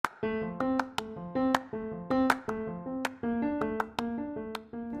Hey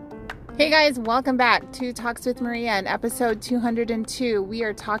guys, welcome back to Talks with Maria in episode 202. We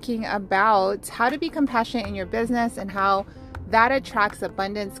are talking about how to be compassionate in your business and how that attracts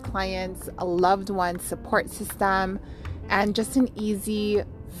abundance, clients, a loved one support system, and just an easy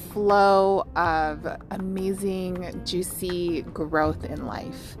flow of amazing, juicy growth in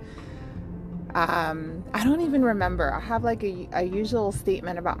life. I don't even remember. I have like a usual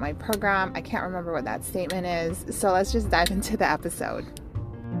statement about my program. I can't remember what that statement is. So let's just dive into the episode.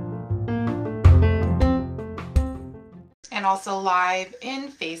 And also live in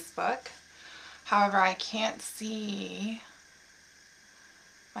Facebook. However, I can't see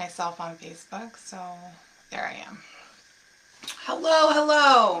myself on Facebook, so there I am.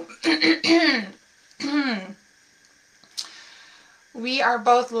 Hello. We are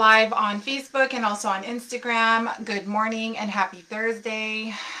both live on Facebook and also on Instagram. Good morning and happy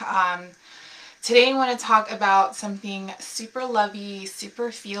Thursday. Today I want to talk about something super lovey, super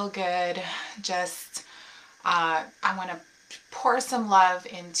feel good. I want to pour some love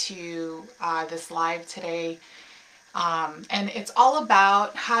into this live today. And it's all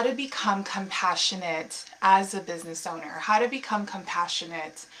about how to become compassionate as a business owner. How to become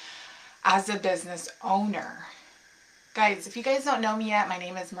compassionate as a business owner. Guys, if you guys don't know me yet, my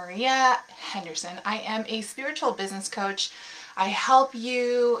name is Maria Henderson. I am a spiritual business coach. I help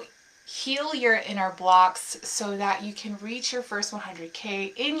you heal your inner blocks so that you can reach your first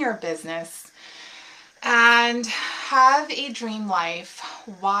 100K in your business and have a dream life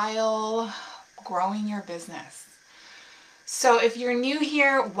while growing your business. So if you're new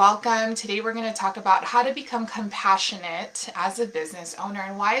here, welcome. Today we're going to talk about how to become compassionate as a business owner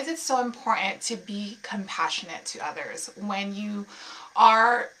and why is it so important to be compassionate to others when you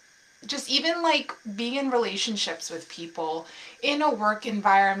are just even like being in relationships with people, in a work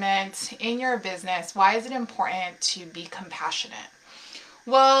environment, in your business. Why is it important to be compassionate?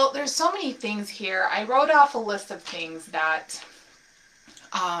 Well, there's so many things here. I wrote off a list of things that,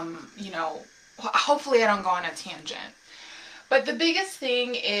 hopefully I don't go on a tangent. But the biggest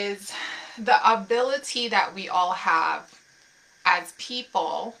thing is the ability that we all have as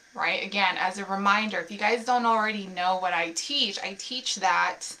people, right? Again, as a reminder, if you guys don't already know what I teach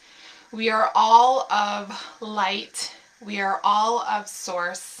that we are all of light. We are all of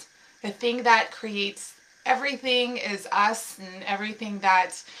source. The thing that creates everything is us, and everything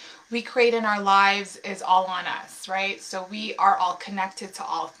that we create in our lives is all on us, right? So we are all connected to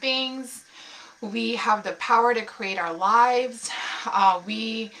all things. We have the power to create our lives.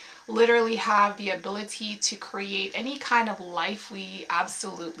 We literally have the ability to create any kind of life we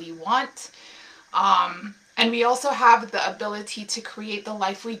absolutely want. And we also have the ability to create the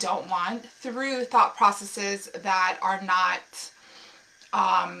life we don't want through thought processes that are not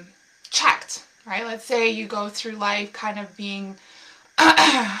checked, right? Let's say you go through life kind of being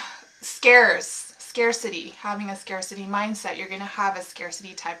scarcity, having a scarcity mindset. You're going to have a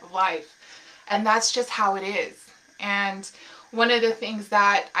scarcity type of life. And that's just how it is. And one of the things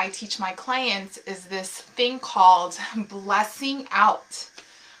that I teach my clients is this thing called blessing out.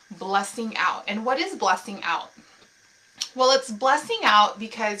 Blessing out. And what is blessing out? Well, it's blessing out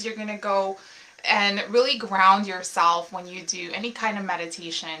because you're going to go and really ground yourself when you do any kind of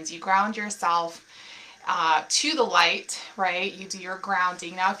meditations. You ground yourself to the light, right? You do your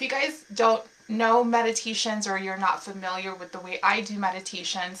grounding. Now, if you guys don't know meditations or you're not familiar with the way I do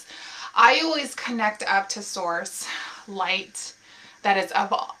meditations, I always connect up to source, light, that is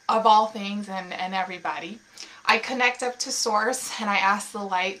of all things and everybody. I connect up to source and I ask the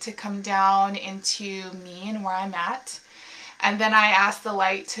light to come down into me and where I'm at. And then I ask the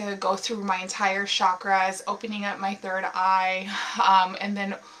light to go through my entire chakras, opening up my third eye, and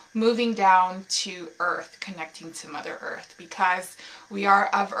then moving down to earth, connecting to Mother Earth, because we are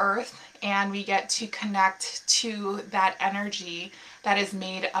of earth and we get to connect to that energy that is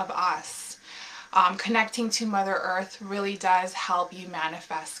made of us. Connecting to Mother Earth really does help you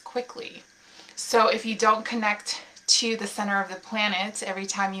manifest quickly. So if you don't connect to the center of the planet every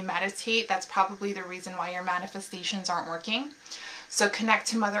time you meditate, that's probably the reason why your manifestations aren't working. So connect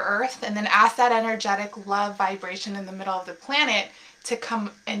to Mother Earth and then ask that energetic love vibration in the middle of the planet to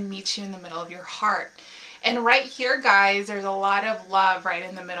come and meet you in the middle of your heart. And right here, guys, there's a lot of love right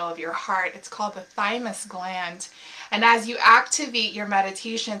in the middle of your heart. It's called the thymus gland. And as you activate your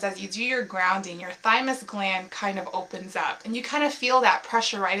meditations, as you do your grounding, your thymus gland kind of opens up. And you kind of feel that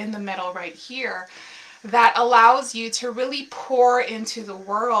pressure right in the middle right here that allows you to really pour into the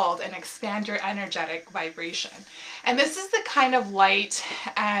world and expand your energetic vibration. And this is the kind of light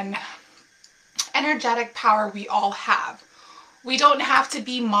and energetic power we all have. We don't have to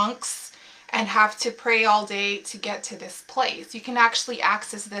be monks and have to pray all day to get to this place. You can actually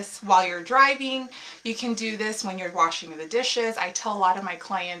access this while you're driving. You can do this when you're washing the dishes. I tell a lot of my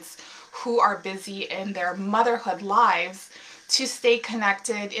clients who are busy in their motherhood lives to stay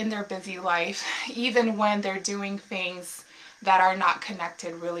connected in their busy life, even when they're doing things that are not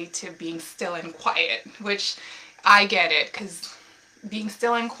connected really to being still and quiet, which I get it, because being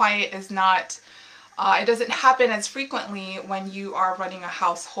still and quiet is not, it doesn't happen as frequently when you are running a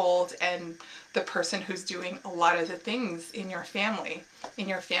household and the person who's doing a lot of the things in your family, in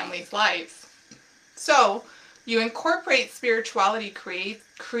your family's lives. So you incorporate spirituality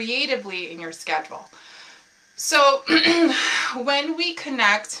creatively in your schedule. So when we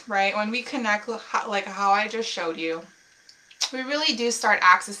connect, right, when we connect like how I just showed you, we really do start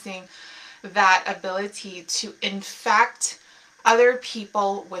accessing that ability to infect other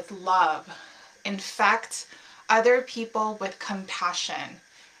people with love, infect other people with compassion,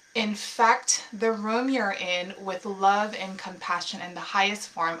 infect the room you're in with love and compassion in the highest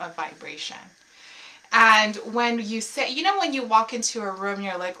form of vibration. And when you say, you know, when you walk into a room,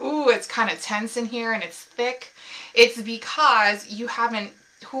 you're like, ooh, it's kind of tense in here and it's thick. It's because you haven't,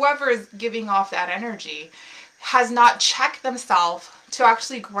 whoever is giving off that energy has not checked themselves to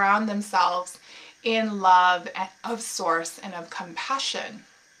actually ground themselves in love of source and of compassion.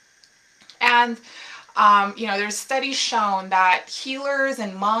 And, you know, there's studies shown that healers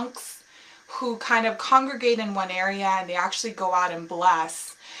and monks who kind of congregate in one area and they actually go out and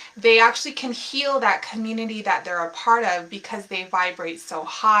bless, they actually can heal that community that they're a part of because they vibrate so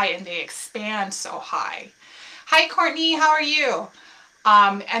high and they expand so high. Hi, Courtney, how are you?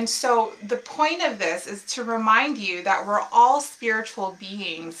 And so the point of this is to remind you that we're all spiritual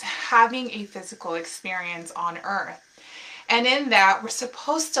beings having a physical experience on earth. And in that, we're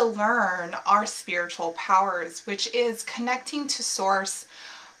supposed to learn our spiritual powers, which is connecting to source,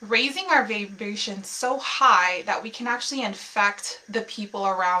 raising our vibration so high that we can actually infect the people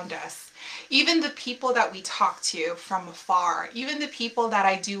around us. Even the people that we talk to from afar, even the people that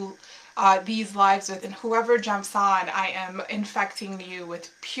I do these lives with, and whoever jumps on, I am infecting you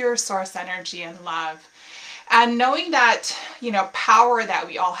with pure source energy and love. And knowing that, you know, power that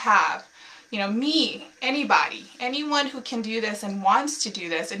we all have, you know, me, anybody, anyone who can do this and wants to do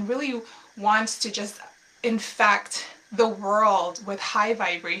this and really wants to just infect the world with high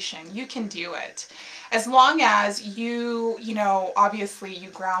vibration, you can do it. As long as you know, obviously you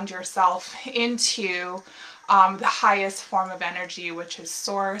ground yourself into the highest form of energy, which is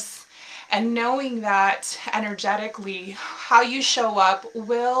source, and knowing that energetically how you show up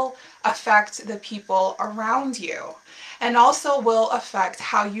will affect the people around you and also will affect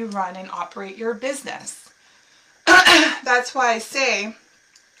how you run and operate your business. That's why I say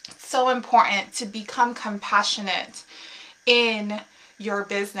it's so important to become compassionate in your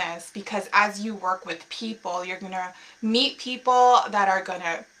business, because as you work with people, you're going to meet people that are going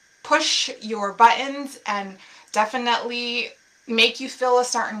to push your buttons and definitely make you feel a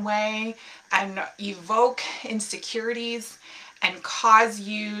certain way and evoke insecurities and cause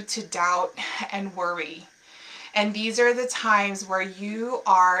you to doubt and worry. And these are the times where you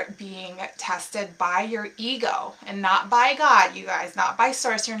are being tested by your ego and not by God, you guys, not by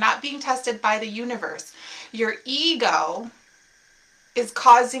source. You're not being tested by the universe. Your ego is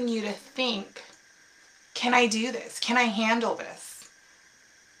causing you to think, can I do this? Can I handle this?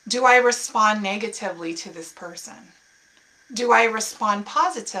 Do I respond negatively to this person? Do I respond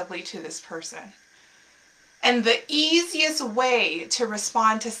positively to this person? And the easiest way to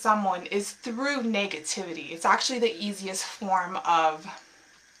respond to someone is through negativity. It's actually the easiest form of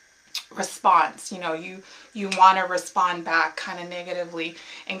response. You know, you want to respond back kind of negatively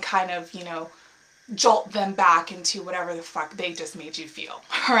and kind of, you know, jolt them back into whatever the fuck they just made you feel.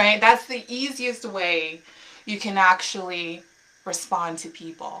 All right? That's the easiest way you can actually respond to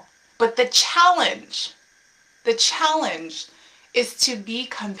people. But the challenge is to be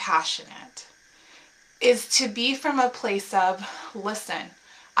compassionate, is to be from a place of, listen,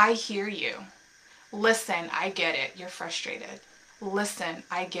 I hear you. Listen, I get it. You're frustrated. Listen,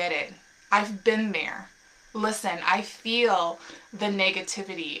 I get it. I've been there. Listen, I feel the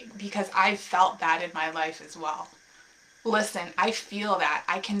negativity because I've felt that in my life as well. Listen, I feel that.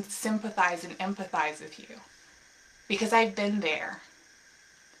 I can sympathize and empathize with you because I've been there.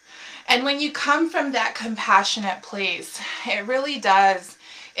 And when you come from that compassionate place, it really does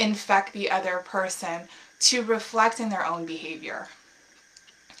infect the other person to reflect in their own behavior.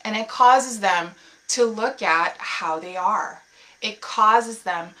 And it causes them to look at how they are. It causes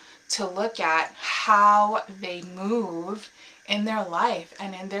them to look at how they move in their life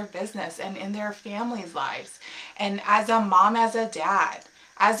and in their business and in their families' lives. And as a mom, as a dad,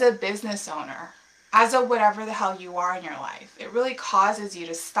 as a business owner, as a whatever the hell you are in your life, it really causes you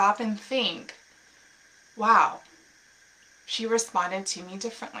to stop and think, wow, she responded to me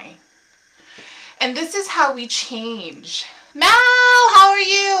differently. And this is how we change. Mal, how are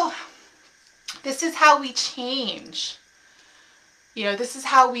you? This is how we change. You know, this is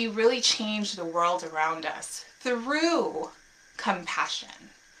how we really change the world around us, through compassion,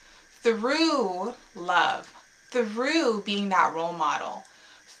 through love, through being that role model,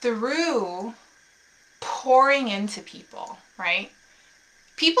 through pouring into people, right?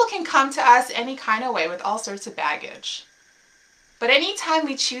 People can come to us any kind of way with all sorts of baggage. But anytime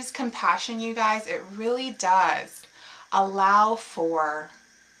we choose compassion, you guys, it really does allow for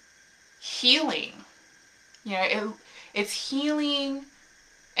healing. You know, it's healing,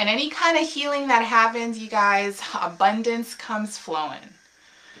 and any kind of healing that happens, you guys, abundance comes flowing.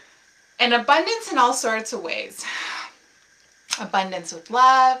 And abundance in all sorts of ways. Abundance with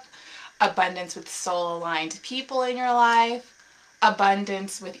love, abundance with soul-aligned people in your life,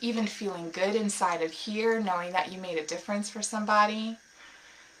 abundance with even feeling good inside of here, knowing that you made a difference for somebody.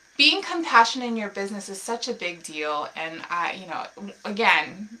 Being compassionate in your business is such a big deal. And you know,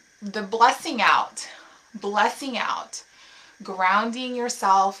 again, the blessing out, grounding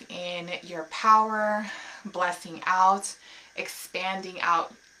yourself in your power, blessing out, expanding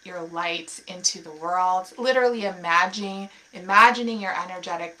out your light into the world, literally imagining your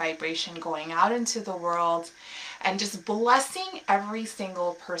energetic vibration going out into the world, and just blessing every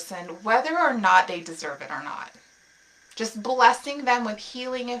single person, whether or not they deserve it or not. Just blessing them with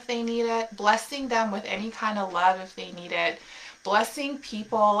healing if they need it, blessing them with any kind of love if they need it, blessing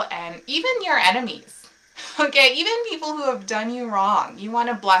people and even your enemies. Okay, even people who have done you wrong, you want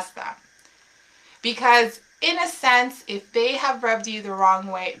to bless them. Because in a sense, if they have rubbed you the wrong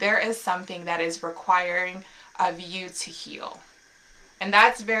way, there is something that is requiring of you to heal. And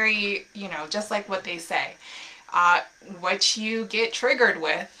that's very, you know, just like what they say. What you get triggered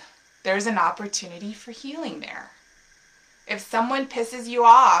with, there's an opportunity for healing there. If someone pisses you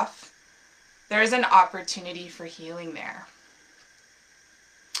off, there's an opportunity for healing there.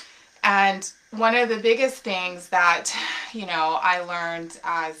 And one of the biggest things that, you know, I learned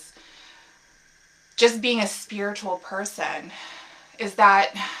as just being a spiritual person is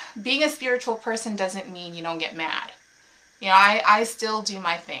that being a spiritual person doesn't mean you don't get mad. You know, I still do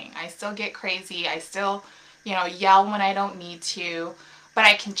my thing. I still get crazy. I still, you know, yell when I don't need to. But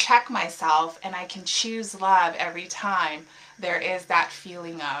I can check myself and I can choose love every time there is that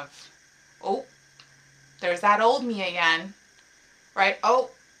feeling of, oh, there's that old me again, right? Oh,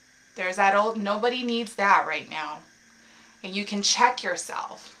 there's that old, nobody needs that right now. And you can check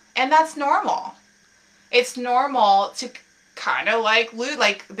yourself. And that's normal. It's normal to kind of like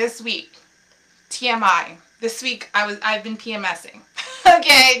this week, TMI. This week I've been PMSing.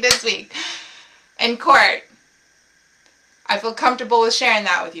 Okay, this week. And Court, I feel comfortable with sharing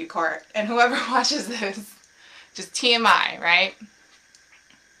that with you, Court. And whoever watches this, just TMI, right?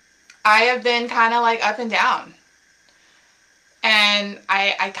 I have been kind of like up and down. And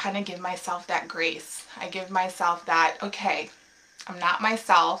I kind of give myself that grace. I give myself that, okay, I'm not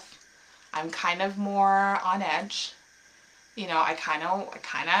myself. I'm kind of more on edge. You know, I'm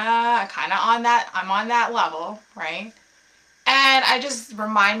on that level, right? And I just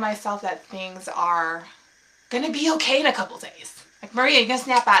remind myself that things are going to be okay in a couple days. Like, Maria, you're going to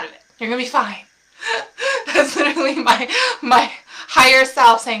snap out of it. You're going to be fine. That's literally my higher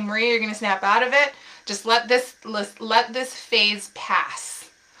self saying, Maria, you're going to snap out of it. Just let this phase pass.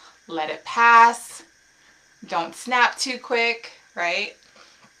 Let it pass. Don't snap too quick, right?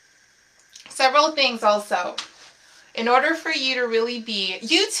 Several things also. In order for you to really be,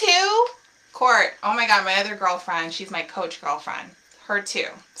 you too, Court, oh my God, my other girlfriend, she's my coach girlfriend, her too.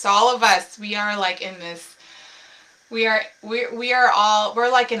 So all of us, we are like in this, we're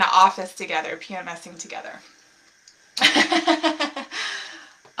like in an office together, PMSing together.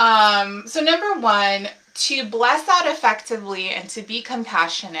 So number one, to bless out effectively and to be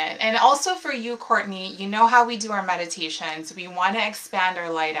compassionate. And also for you, Courtney, you know how we do our meditations. We want to expand our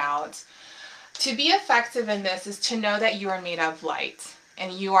light out. To be effective in this is to know that you are made of light.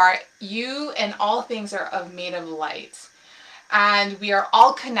 And you and all things are made of light. And we are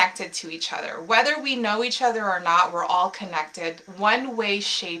all connected to each other. Whether we know each other or not, we're all connected one way,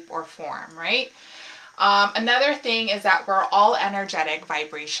 shape, or form, right? Another thing is that we're all energetic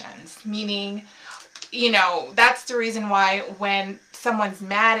vibrations, meaning, you know, that's the reason why when someone's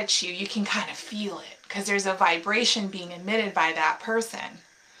mad at you, you can kind of feel it because there's a vibration being emitted by that person.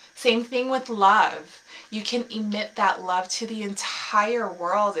 Same thing with love. You can emit that love to the entire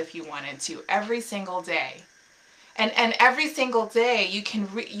world if you wanted to, every single day. And every single day you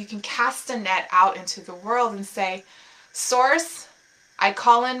can cast a net out into the world and say, Source, I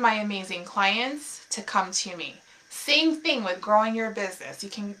call in my amazing clients to come to me. Same thing with growing your business. You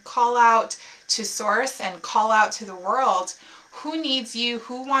can call out to Source and call out to the world. Who needs you?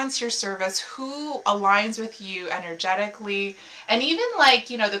 Who wants your service? Who aligns with you energetically? And even like,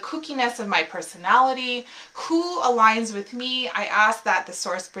 the kookiness of my personality, who aligns with me? I ask that the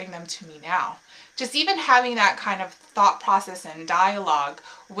Source bring them to me now. Just even having that kind of thought process and dialogue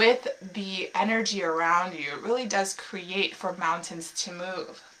with the energy around you, it really does create for mountains to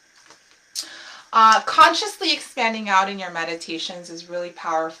move. Consciously expanding out in your meditations is really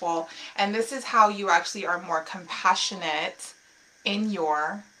powerful, and this is how you actually are more compassionate in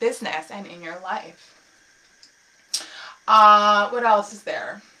your business and in your life. What else is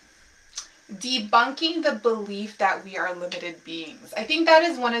there? Debunking the belief that we are limited beings. I think that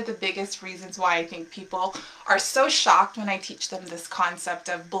is one of the biggest reasons why I think people are so shocked when I teach them this concept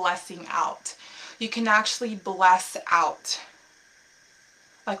of blessing out. You can actually bless out.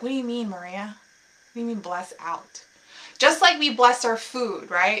 Like, what do you mean, Maria? What do you mean bless out? Just like we bless our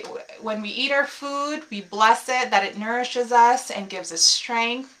food, right? When we eat our food, we bless it, that it nourishes us and gives us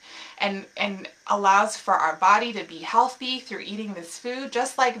strength and allows for our body to be healthy through eating this food.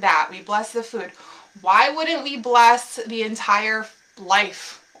 Just like that, we bless the food. Why wouldn't we bless the entire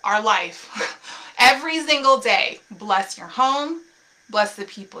life, our life? Every single day, bless your home, bless the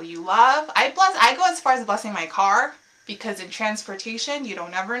people you love. I go as far as blessing my car, because in transportation, you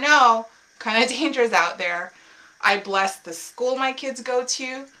don't ever know, kind of dangers out there. I bless the school my kids go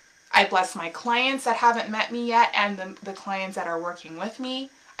to. I bless my clients that haven't met me yet and the clients that are working with me.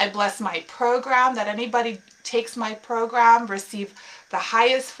 I bless my program, that anybody takes my program, receive the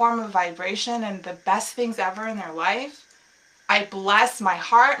highest form of vibration and the best things ever in their life. I bless my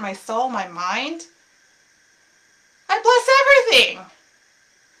heart, my soul, my mind. I bless everything.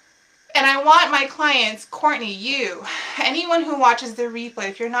 And I want my clients, Courtney, you, anyone who watches the replay,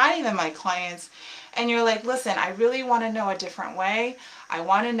 if you're not even my clients, and you're like, listen, I really want to know a different way. I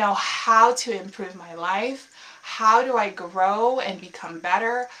want to know how to improve my life. How do I grow and become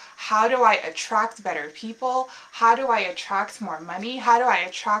better? How do I attract better people? How do I attract more money? How do I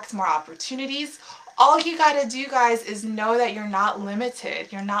attract more opportunities? All you got to do, guys, is know that you're not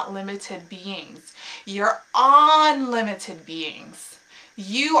limited. You're not limited beings. You're unlimited beings.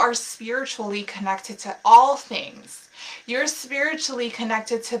 You are spiritually connected to all things. You're spiritually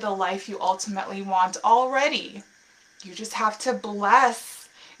connected to the life you ultimately want already. You just have to bless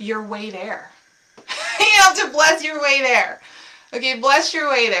your way there. You have to bless your way there. Okay, bless your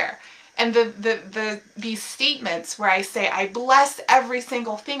way there. And these statements where I say, I bless every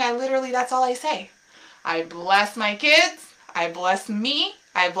single thing, that's all I say. I bless my kids, I bless me,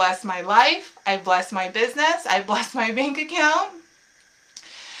 I bless my life, I bless my business, I bless my bank account.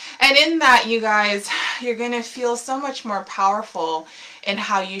 And in that, you guys, you're going to feel so much more powerful in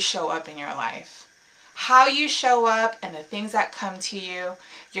how you show up in your life. How you show up and the things that come to you,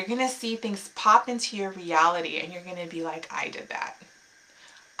 you're going to see things pop into your reality and you're going to be like, I did that.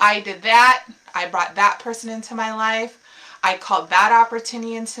 I did that. I brought that person into my life. I called that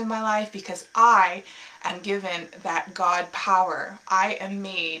opportunity into my life because I am given that God power. I am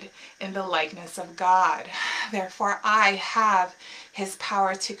made in the likeness of God. Therefore, I have His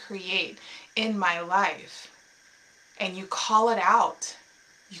power to create in my life. And you call it out.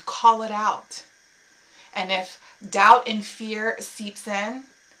 You call it out. And if doubt and fear seeps in,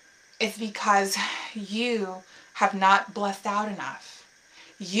 it's because you have not blessed out enough.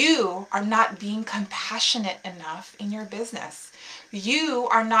 You are not being compassionate enough in your business. You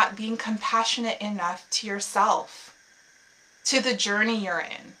are not being compassionate enough to yourself, to the journey you're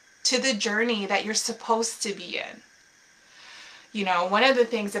in, to the journey that you're supposed to be in. You know, one of the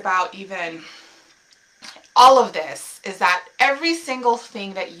things about even all of this is that every single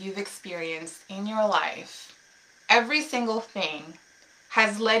thing that you've experienced in your life, every single thing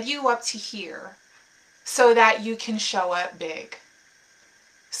has led you up to here so that you can show up big,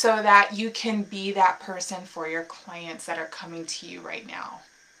 so that you can be that person for your clients that are coming to you right now,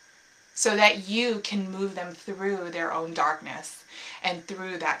 so that you can move them through their own darkness and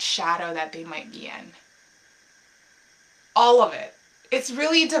through that shadow that they might be in. All of it. It's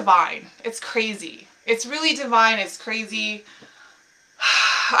really divine. It's crazy. It's really divine. It's crazy.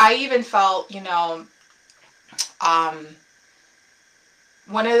 I even felt,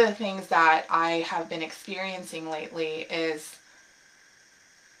 one of the things that I have been experiencing lately is,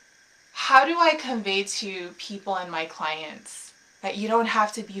 how do I convey to people and my clients that you don't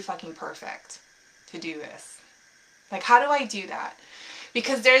have to be fucking perfect to do this. Like, how do I do that?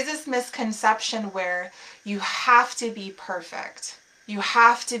 Because there's this misconception where you have to be perfect. You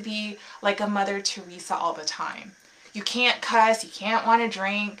have to be like a Mother Teresa all the time. You can't cuss, you can't want to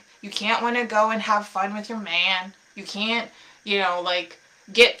drink, you can't want to go and have fun with your man. You can't, like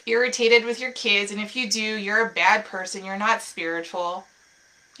get irritated with your kids, and if you do, you're a bad person, you're not spiritual.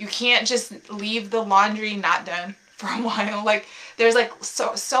 You can't just leave the laundry not done for a while. Like, there's like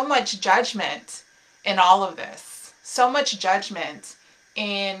so much judgment in all of this. So much judgment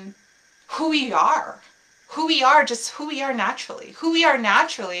in who we are. Just who we are naturally. Who we are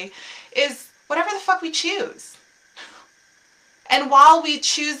naturally is whatever the fuck we choose. And while we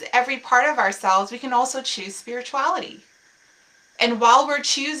choose every part of ourselves, we can also choose spirituality. And while we're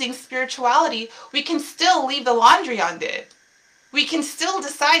choosing spirituality, we can still leave the laundry undid. We can still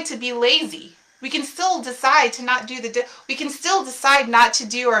decide to be lazy. We can still decide to not do we can still decide not to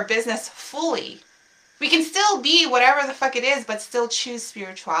do our business fully. We can still be whatever the fuck it is, but still choose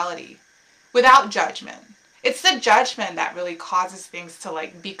spirituality without judgment. It's the judgment that really causes things to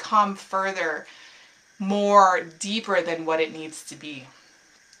like become further, more deeper than what it needs to be.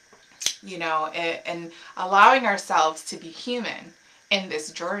 And allowing ourselves to be human in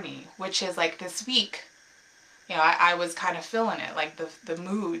this journey, which is like this week, I was kind of feeling it, like the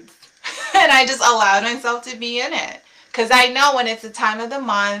moods. And I just allowed myself to be in it. Because I know when it's the time of the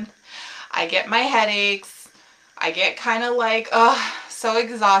month, I get my headaches. I get kind of like, so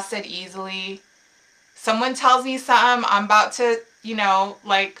exhausted easily. Someone tells me something, I'm about to,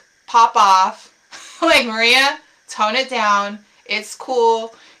 like pop off. Like, Maria, tone it down. It's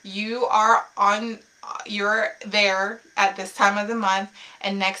cool. You're there at this time of the month.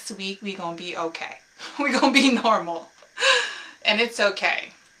 And next week, we gonna be okay. We're gonna be normal. And it's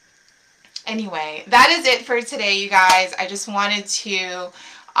okay. Anyway, that is it for today, you guys. I just wanted to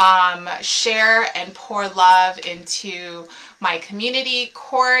share and pour love into my community.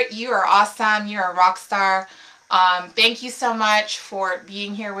 Court, you are awesome. You're a rock star. Thank you so much for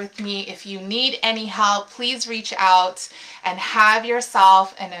being here with me. If you need any help, please reach out, and have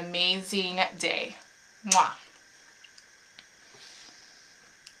yourself an amazing day. Mwah.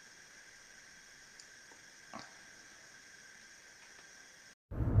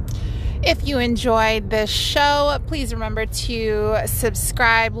 If you enjoyed this show, please remember to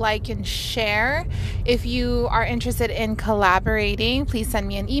subscribe, like, and share. If you are interested in collaborating, please send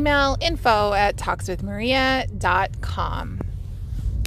me an email, info@talkswithmaria.com.